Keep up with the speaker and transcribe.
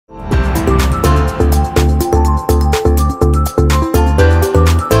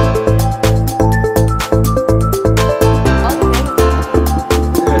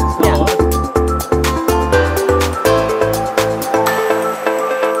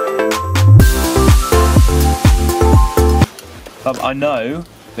club. I know,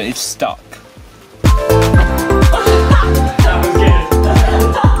 but it's stuck. That was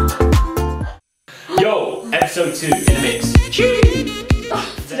good. Yo, episode 2 in the mix.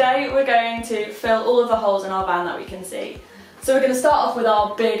 Today we're going to fill all of the holes in our van that we can see. So we're going to start off with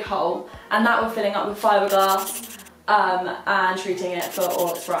our big hole, and that we're filling up with fiberglass and treating it for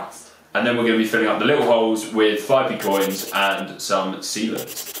all its rust. And then we're going to be filling up the little holes with 5p coins and some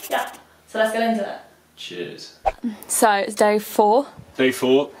sealant. Yeah, so let's get into it. Cheers. So it's day 4. Day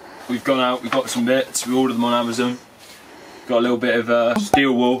 4. We've gone out, we've got some bits, we ordered them on Amazon. Got a little bit of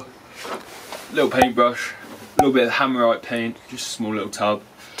steel wool, a little paintbrush, a little bit of hammerite paint, just a small little tub.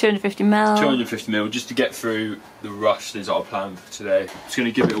 250ml. 250ml, just to get through the rust is our plan for today. Just going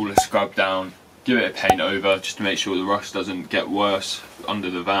to give it all a scrub down, give it a paint over, just to make sure the rust doesn't get worse under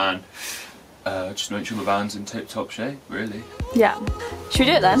the van. Just to make sure the van's in tip-top shape, really. Yeah. Should we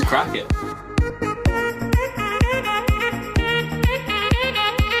do it then? Let's crack it.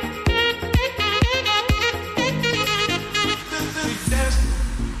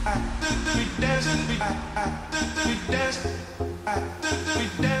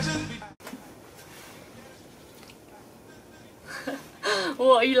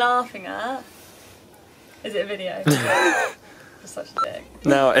 What are you laughing at? Is it a video? You're such a dick.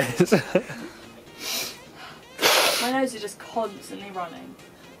 Now it is. My nose is just constantly running.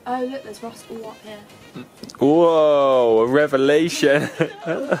 Oh look, there's rust all up here. Whoa, a revelation.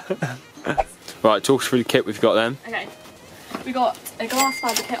 Right, talk us through the kit we've got then. Okay, we got a glass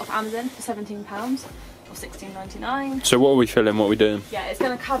fibre kit off Amazon for £17 or £16.99. So what are we filling, what are we doing? Yeah, it's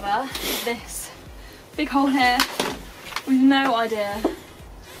going to cover this big hole here. We've no idea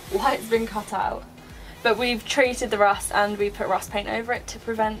why it's been cut out, but we've treated the rust and we put rust paint over it to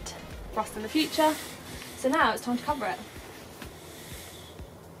prevent rust in the future. So now it's time to cover it.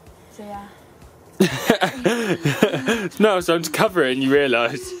 So yeah. No, it's time to cover it and you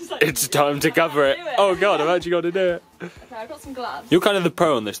realise it's time to cover it. Oh god, I've actually got to do it. Okay, I've got some gloves. You're kind of the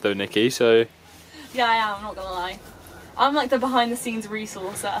pro on this though, Nikki, so... Yeah, I am, I'm not gonna lie. I'm like the behind the scenes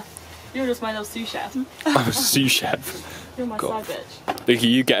resourcer. You're just my little sous chef. I'm a sous chef. You're my God. side bitch. Look at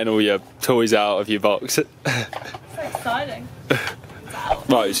you getting all your toys out of your box. So exciting.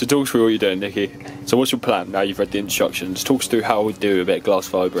 Right, so talk us through what you're doing, Nikki. Okay. So what's your plan now you've read the instructions? Talk us through how we do a bit of glass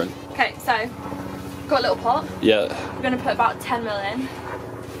fibring. Okay, so got a little pot. Yeah. We're going to put about 10ml in,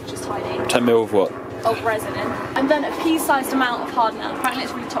 which is tiny. 10ml of what? Of resin in. And then a pea-sized amount of hardener. Apparently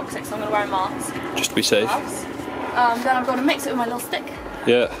it's really toxic, so I'm going to wear a mask. Just to be safe. Then I'm going to mix it with my little stick.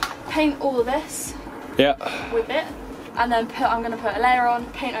 Yeah. Paint all of this. Yeah. With it. And then I'm going to put a layer on,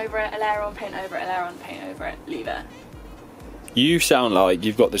 paint over it, a layer on, paint over it, a layer on, paint over it, leave it. You sound like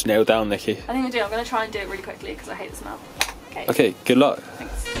you've got this nailed down, Nikki. I think I do. I'm going to try and do it really quickly because I hate the smell. Okay. Okay, good luck.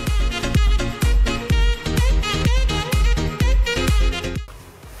 Thanks.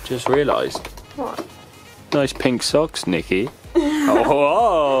 Just realised. What? Nice pink socks, Nikki.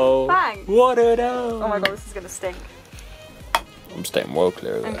 Oh, Thanks. What a no. Oh my god, this is going to stink. I'm staying well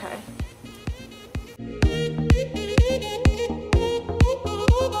clear of that. Okay.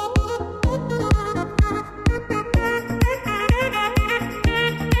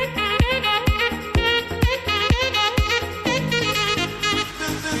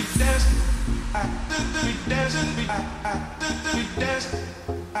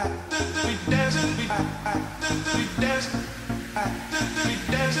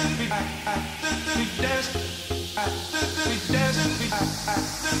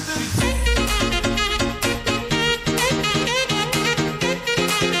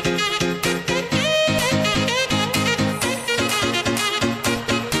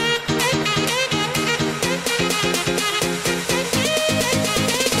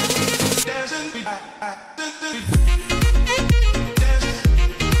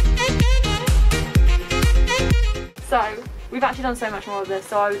 So, we've actually done so much more of this,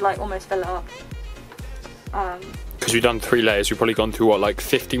 so I would like almost fill it up. Because we've done 3 layers, we've probably gone through what, like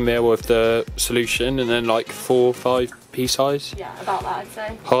 50ml of the solution and then like 4 or 5 pea size? Yeah, about that I'd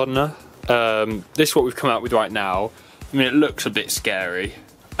say. Hardener. This is what we've come out with right now. I mean, it looks a bit scary,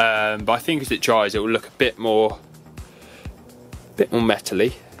 but I think as it dries it will look a bit more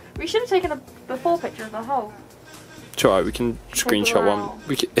metally. We should have taken a before picture of the hole. It's alright, we can screenshot one.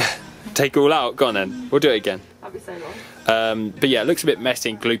 We can take it all out, go on then, we'll do it again. That'd be so long. But yeah, it looks a bit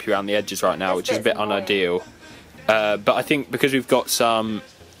messy and gloopy around the edges right now, which is a bit unideal. But I think because we've got some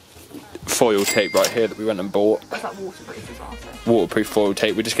foil tape right here that we went and bought. That's like waterproof as well. So. Waterproof foil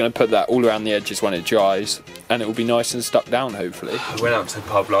tape. We're just going to put that all around the edges when it dries, and it will be nice and stuck down, hopefully. I went out to the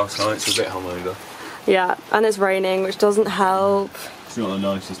pub last night, so a bit hungover. Yeah, and it's raining, which doesn't help. It's not the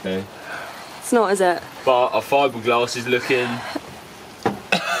nicest day. It's not, is it? But our fiberglass is looking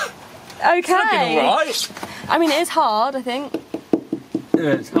okay. Alright. I mean, it is hard, I think.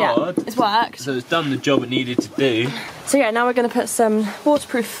 Yeah, it's hard. Yeah, it's worked. So it's done the job it needed to do. So yeah, now we're going to put some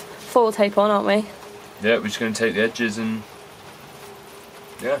waterproof foil tape on, aren't we? Yeah, we're just going to take the edges and...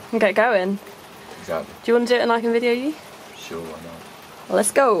 yeah. And get going. Exactly. Do you want to do it and I can video you? Sure, why not? Well,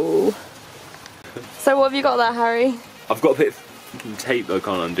 let's go. So what have you got there, Harry? I've got a bit of tape that I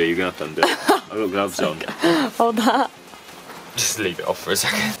can't undo. You're going to have to undo it. I've got gloves on. Hold that. Just leave it off for a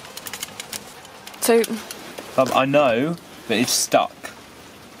second. So... I know, but it's stuck.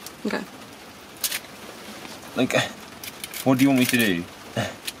 Okay. Like, what do you want me to do?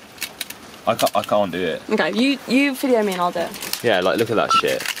 I can't do it. Okay, you video me and I'll do it. Yeah, like, look at that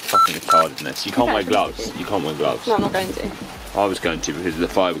shit. Fucking retardedness. You can't wear gloves. You can't wear gloves. No, I'm not going to. I was going to because of the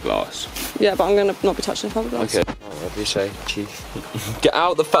fiberglass. Yeah, but I'm going to not be touching the fiberglass. Okay. Oh, whatever you say, chief. Get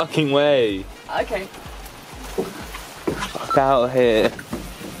out the fucking way. Okay. Fuck out of here.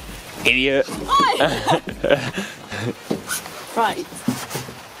 Idiot. Right.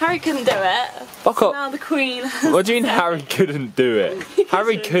 Harry couldn't do it. Fuck up. Now the Queen. What do you mean Harry couldn't do it?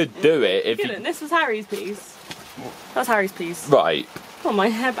 Harry could do it if he... This was Harry's piece. That's Harry's piece. Right. Oh, my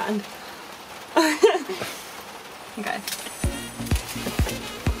hairband. Okay.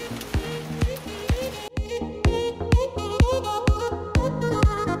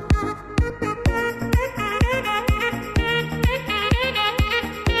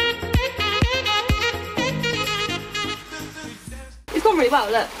 It's gone really well,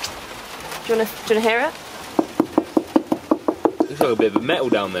 look. Do you want to hear it? Looks like a bit of metal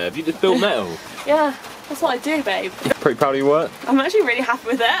down there. Have you just built metal? Yeah, that's what I do, babe. Pretty proud of your work? I'm actually really happy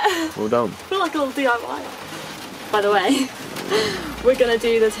with it. Well done. I feel like a little DIY. By the way, we're going to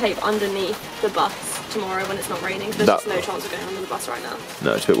do the tape underneath the bus tomorrow when it's not raining. There's just no chance of going under the bus right now.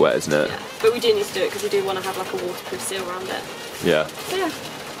 No, it's a bit wet, isn't it? Yeah, but we do need to do it because we do want to have like a waterproof seal around it. Yeah. So yeah.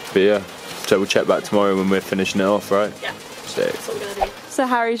 But yeah, so we'll check back tomorrow when we're finishing it off, right? Yeah. Sick. That's what we're going to do. So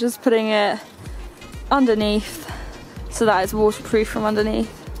Harry's just putting it underneath so that it's waterproof from underneath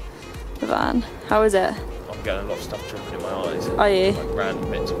the van. How is it? I'm getting a lot of stuff dripping in my eyes. Are you? Like random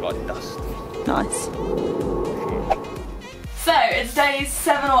bits of like dust. Nice. So it's day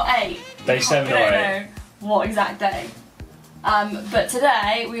 7 or 8. Day 7 or 8. I don't know what exact day. But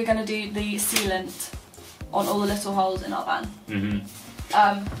today we're going to do the sealant on all the little holes in our van.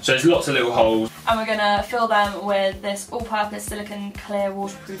 So there's lots of little holes. And we're going to fill them with this all-purpose silicone clear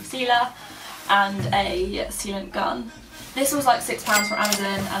waterproof sealer and a sealant gun. This was like £6 from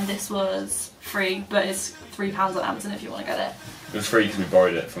Amazon and this was free, but it's £3 on Amazon if you want to get it. It was free because we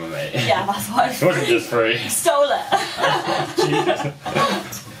borrowed it from a mate. Yeah, that's why it's free. It wasn't just free. Stole it.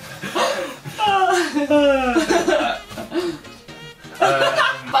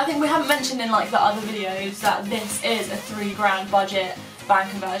 But I think we haven't mentioned in like the other videos that this is a £3 budget van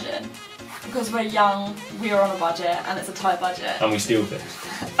conversion. Because we're young, we are on a budget and it's a tight budget. And we steal things.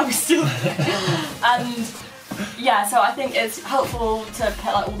 And we steal things. And yeah, so I think it's helpful to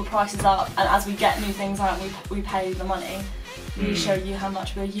put like all the prices up, and as we get new things out and we pay the money, we show you how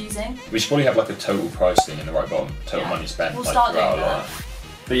much we're using. We should probably have like a total price thing in the right bottom, total money spent. We'll like, start doing that.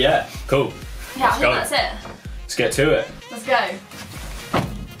 But yeah, cool. Yeah, Let's I think go. that's it. Let's get to it. Let's go.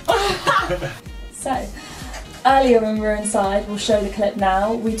 So, earlier when we were inside, we'll show the clip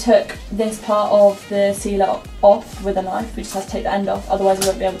now, we took this part of the sealer off with a knife. We just have to take the end off, otherwise it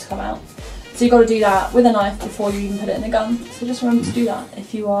won't be able to come out. So you've got to do that with a knife before you even put it in the gun. So just remember to do that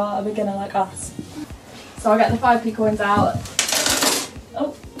if you are a beginner like us. So I'll get the 5p coins out.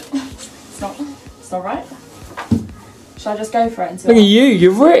 Oh, it's not right. Should I just go for it? Look at you,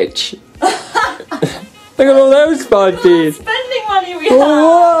 you're rich. Look at all those 5p's. Spending money we have.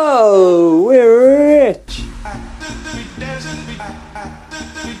 Whoa, we're rich.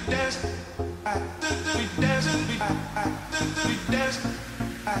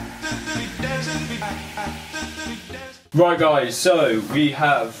 Right guys, so we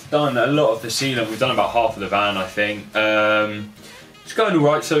have done a lot of the sealant. We've done about half of the van, I think. It's going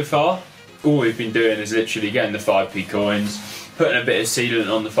alright so far. All we've been doing is literally getting the 5p coins, putting a bit of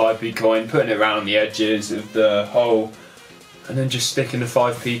sealant on the 5p coin, putting it around the edges of the hole, and then just sticking the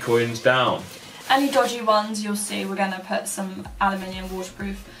 5p coins down. Any dodgy ones you'll see, we're going to put some aluminium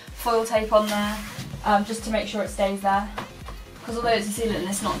waterproof foil tape on there, just to make sure it stays there. Because although it's a sealant,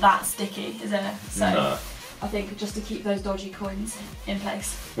 it's not that sticky, is it? So No. I think just to keep those dodgy coins in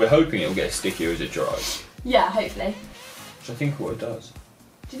place. We're hoping it'll get stickier as it dries. Yeah, hopefully. Which I think what it does.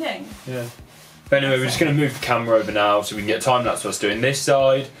 Do you think? Yeah. But anyway, we're just going to move the camera over now so we can get time lapse of us doing this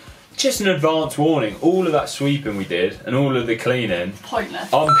side, just an advance warning. All of that sweeping we did and all of the cleaning,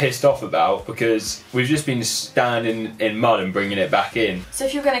 pointless. I'm pissed off about because we've just been standing in mud and bringing it back in. So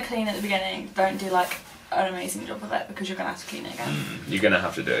if you're going to clean at the beginning, don't do like an amazing job of it because you're going to have to clean it again. You're going to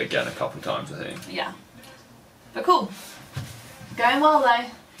have to do it again a couple of times, I think. Yeah. But cool. Going well though.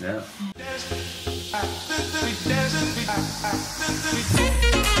 Yeah.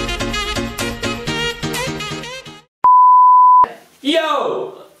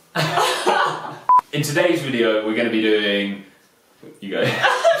 Yo! In today's video, we're going to be doing. You go.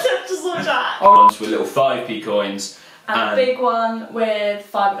 Just watch that. With little 5p coins. And a big one with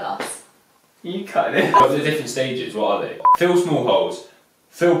fiberglass. You kind of. But the different stages, what are they? Fill small holes.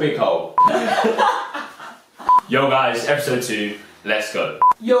 Fill big hole. Yo guys, episode 2. Let's go.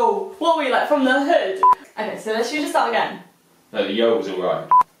 Yo, what were we like from the hood? Okay, so let's just start again. No, the yo was alright.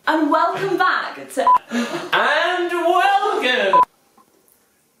 And welcome back to. And welcome!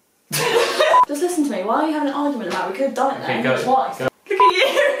 Just listen to me. Why are you having an argument about it? We could have done it Okay, then go. twice. Go. Look at you!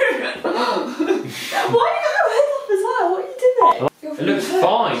 Why are you got your head up as well? What are you doing? It looks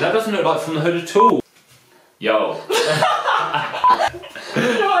fine. That doesn't look like from the hood at all. Yo.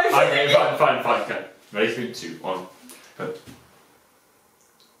 Okay, fine. Go. Ready? 3, 2, 1. Go.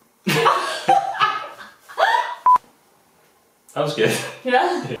 That was good.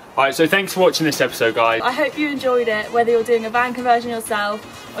 Yeah? Alright, so thanks for watching this episode, guys. I hope you enjoyed it, whether you're doing a van conversion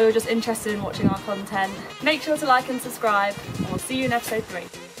yourself or you're just interested in watching our content. Make sure to like and subscribe, and we'll see you in episode 3.